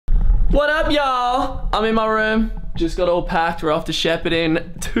What up, y'all? I'm in my room. Just got all packed. We're off to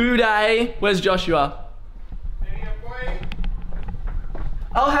Shepparton today. Where's Joshua?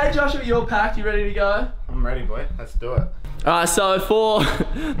 Oh, hey Joshua, you all packed? You ready to go? I'm ready, boy. Let's do it. Alright, so for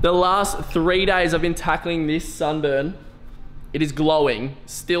the last 3 days, I've been tackling this sunburn. It is glowing,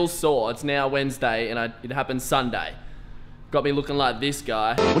 still sore. It's now Wednesday, and it happened Sunday. Got me looking like this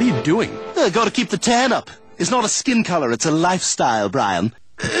guy. What are you doing? Gotta keep the tan up. It's not a skin color, it's a lifestyle, Brian.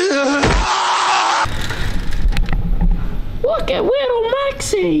 Look at little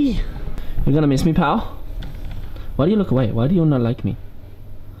Maxie! You're gonna miss me, pal? Why do you look away? Why do you not like me?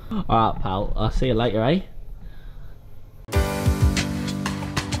 Alright, pal. I'll see you later, eh?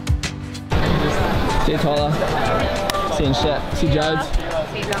 See you, Tyler. See you, Shep. See you, Jodes.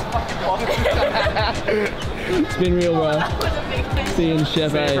 It's been real, bro. See you in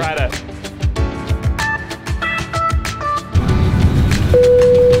Shep, eh? Friday.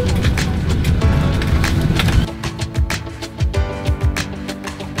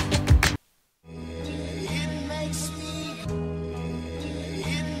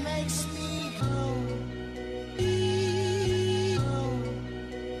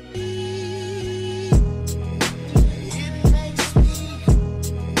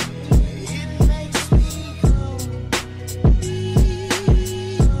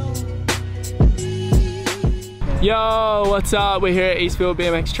 Yo, what's up? We're here at Eastfield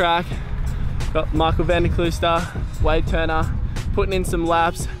BMX track. Got Michael Vanderklooster, Bodi Turner, putting in some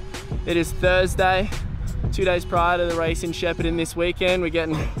laps. It is Thursday, 2 days prior to the race in Shepparton this weekend. We're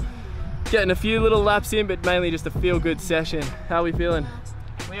getting a few little laps in, but mainly just a feel-good session. How are we feeling?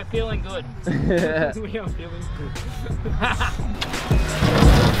 We are feeling good. Yeah. We are feeling good.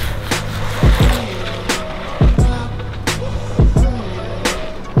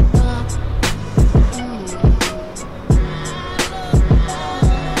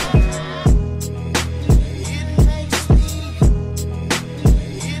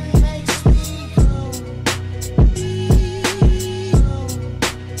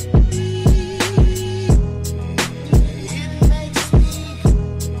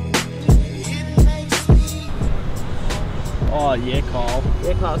 Oh yeah, Kyle.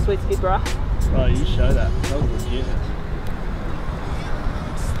 Yeah, Carl, sweet skid, bruh. Bro, you show that. That was legit.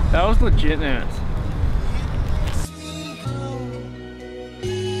 That was legitness.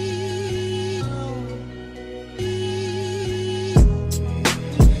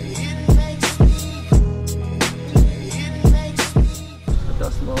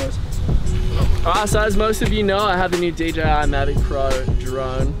 Alright, so as most of you know, I have the new DJI Mavic Pro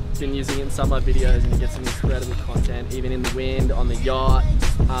drone. Been using it in some of my videos and you get some incredible content, even in the wind, on the yacht.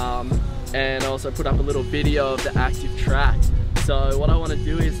 And I also put up a little video of the active track. So what I want to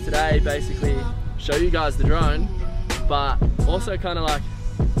do is today basically show you guys the drone, but also kind of like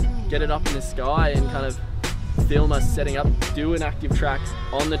get it up in the sky and kind of film us setting up, do an active track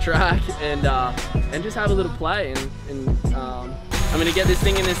on the track, and just have a little play. And I'm gonna get this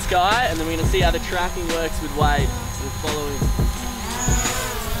thing in the sky, and then we're gonna see how the tracking works with Wade. So we'll follow him.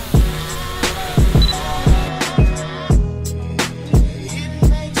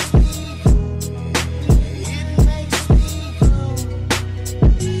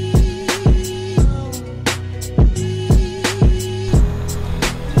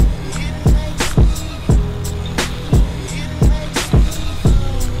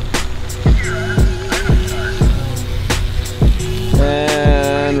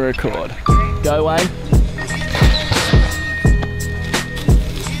 Record. Go, Wade.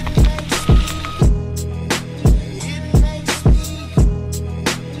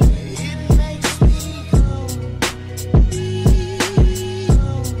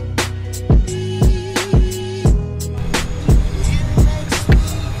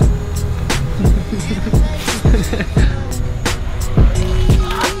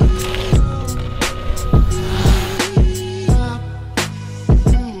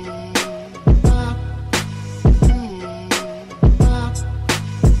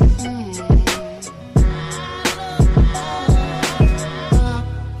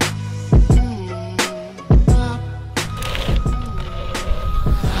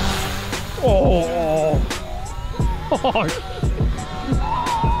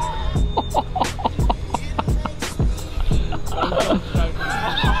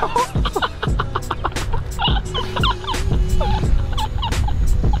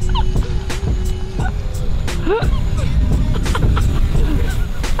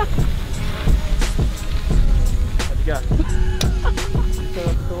 How'd you go?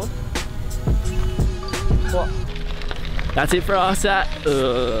 What? That's it for us at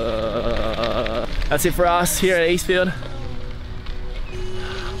that's it for us here at Eastfield.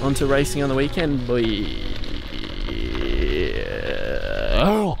 on to racing on the weekend, boy.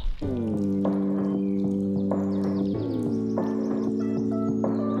 Oh.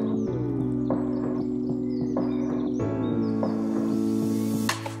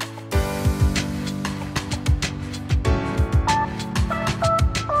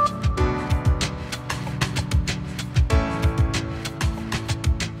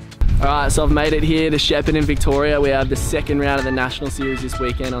 Alright, so I've made it here to Shepparton in Victoria. We have the second round of the National Series this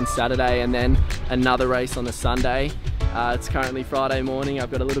weekend on Saturday and then another race on the Sunday. It's currently Friday morning.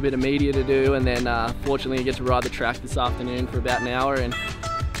 I've got a little bit of media to do and then fortunately I get to ride the track this afternoon for about an hour and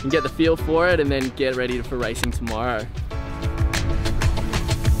get the feel for it and then get ready for racing tomorrow.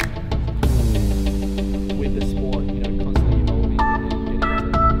 With the sport, you know, constantly evolving and getting into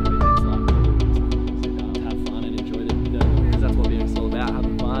events like this, have fun and enjoy it because that's what BMX is all about,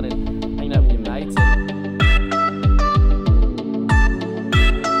 having fun and hanging out with your mates.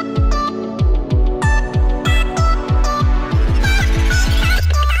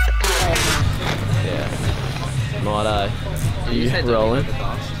 Might you rolling?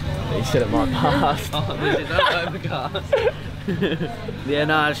 You said it might pass. Oh, she's not overcast. Yeah,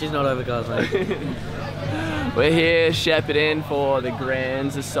 no, she's not overcast, mate. We're here, Shepparton, for the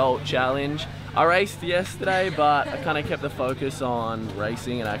Grands Assault Challenge. I raced yesterday, but I kind of kept the focus on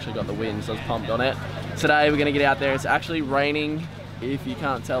racing and I actually got the win, so I was pumped on it. Today we're going to get out there. It's actually raining, if you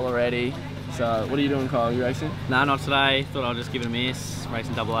can't tell already. So, what are you doing, Kyle? Are you racing? Nah, not today. Thought I'd just give it a miss.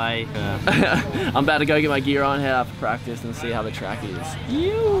 Racing AA. I'm about to go get my gear on, head out for practice and see how the track is.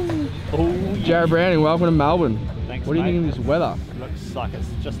 Jared Browning, welcome to Melbourne. Thanks, what do you mate. think of this weather? Looks like it's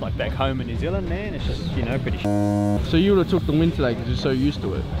just like back home in New Zealand, man. It's just, you know, pretty So you would have took the win today because you're so used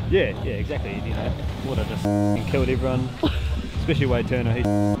to it? Yeah, exactly. You know, would have just killed everyone, especially Bodi Turner.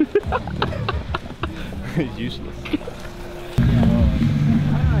 He's useless.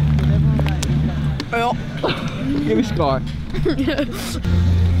 Well, give me Sky.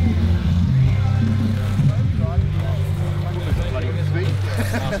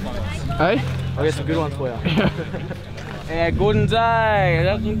 Hey? I'll get some good ones for you. Yeah, good ones, eh?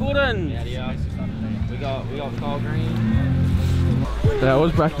 That's some good ones. We got Kyle Green. That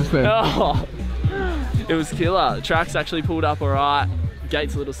was practice then. Oh, it was killer. The track's actually pulled up alright.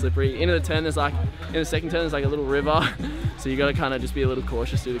 Gate's a little slippery. Into the turn, in the second turn, there's like a little river. So you gotta kind of just be a little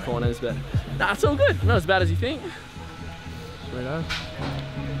cautious through the corners, but nah, it's all good. Not as bad as you think. Righto.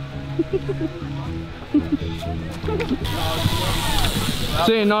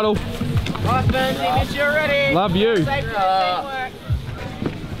 See you, Noddle. Right, Burnsy, miss you already. Love you. Safe for the teamwork.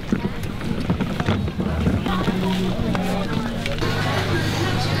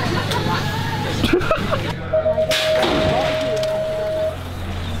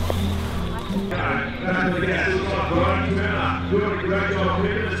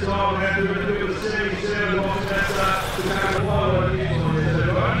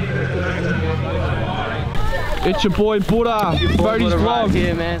 It's your boy Buddha, Bodi's vlog.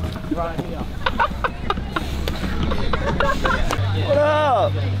 Here, man. What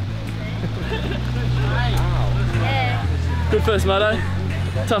up? Good first moto.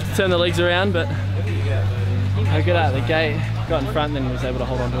 Tough to turn the legs around, but I got out of the gate, got in front, and then was able to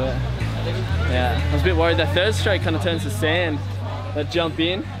hold on to it. Yeah, I was a bit worried that third straight kind of turns to sand. That jump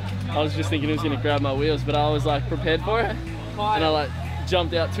in, I was just thinking it was going to grab my wheels, but I was like prepared for it, and I like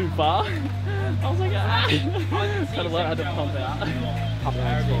jumped out too far. I was like, ah! Kind of like I had to pump out.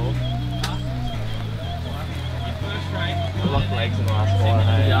 Locked legs in the last corner.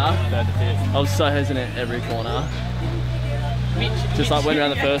 Yeah, I was so hesitant every corner. Just like went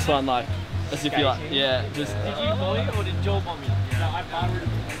around the first one, like as if you like, yeah, just. Did you volley or did Joel bomb you? No, I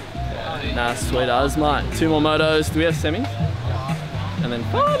fired. Nah, sweet as, mate. 2 more motos. Do we have semis? And then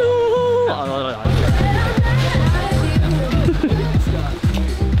final.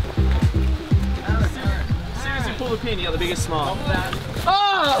 Seriously, pull the pin. You got the biggest smile.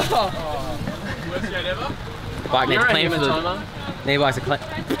 Oh! Worst skate ever. Bike needs You're a clean for the. hematoma. Need bikes to clean.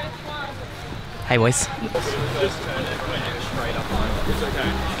 Hey, boys. Can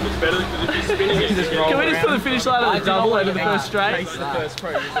we just put the finish line at the double over the first straight?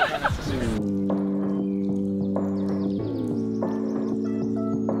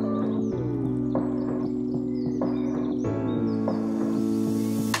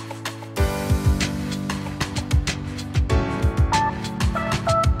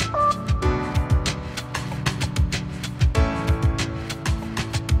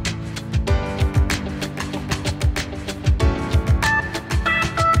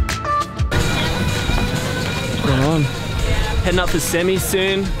 Heading up for semis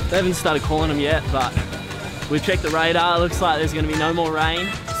soon. They haven't started calling them yet, but we've checked the radar. Looks like there's going to be no more rain.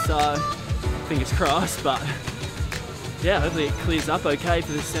 so fingers crossed, but yeah, hopefully it clears up okay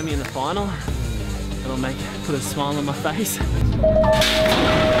for the semi and the final. It'll put a smile on my face.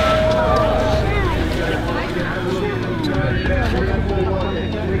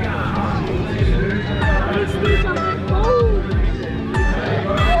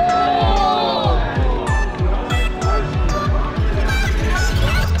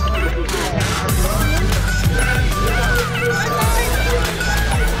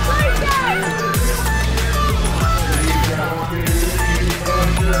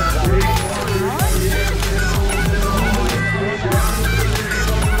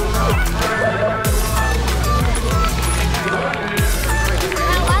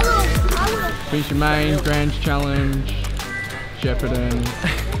 Finish your main, Grand Challenge, Shepparton.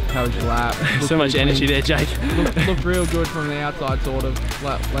 How was your lap? So much energy there, Jake. Looked real good from the outside, sort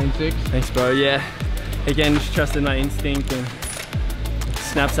of. Lane 6. Thanks, bro. Yeah. Again, just trusted my instinct, and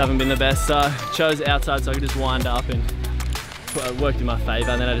snaps haven't been the best, so chose outside so I could just wind up, and it worked in my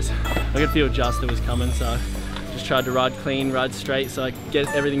favour. And then I could feel just it was coming, so just tried to ride clean, ride straight, so I could get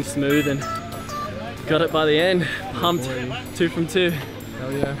everything smooth, and got it by the end. Pumped. 2 from 2.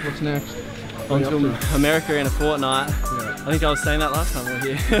 Hell yeah. What's next? On to America in a fortnight. Yeah. I think I was saying that last time we were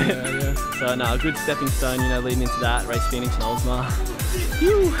here. Yeah. So no, a good stepping stone, you know, leading into that, race Phoenix and Oldsmar.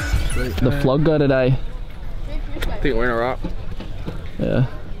 The vlog go today. I think it went alright. Yeah.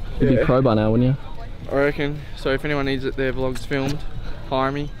 You'd be pro by now, wouldn't you? I reckon. So if anyone needs it, their vlogs filmed,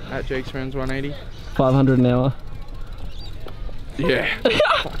 hire me at Jake Sverns 180. 500 an hour. Yeah.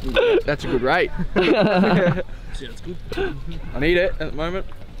 That's a good rate. Yeah, that's good. I need it at the moment.